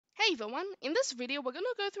Hey everyone, in this video we're going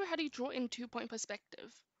to go through how to draw in 2-point perspective.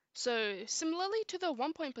 So similarly to the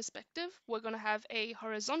 1-point perspective, we're going to have a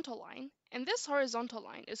horizontal line, and this horizontal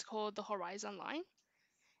line is called the horizon line.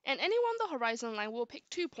 And anywhere on the horizon line will pick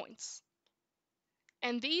 2 points,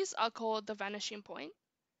 and these are called the vanishing point.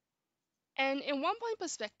 And in 1-point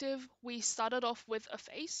perspective, we started off with a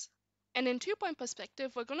face, and in 2-point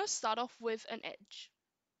perspective, we're going to start off with an edge.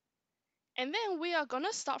 And then we are going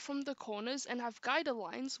to start from the corners and have guided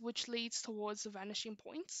lines which leads towards the vanishing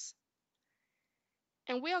points.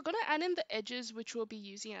 And we are going to add in the edges which we'll be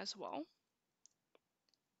using as well.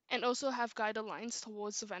 And also have guided lines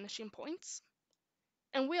towards the vanishing points.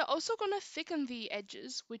 And we are also going to thicken the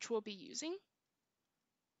edges which we'll be using.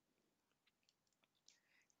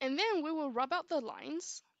 And then we will rub out the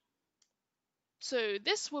lines. So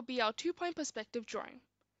this will be our 2-point perspective drawing.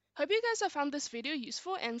 Hope you guys have found this video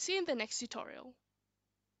useful and see you in the next tutorial.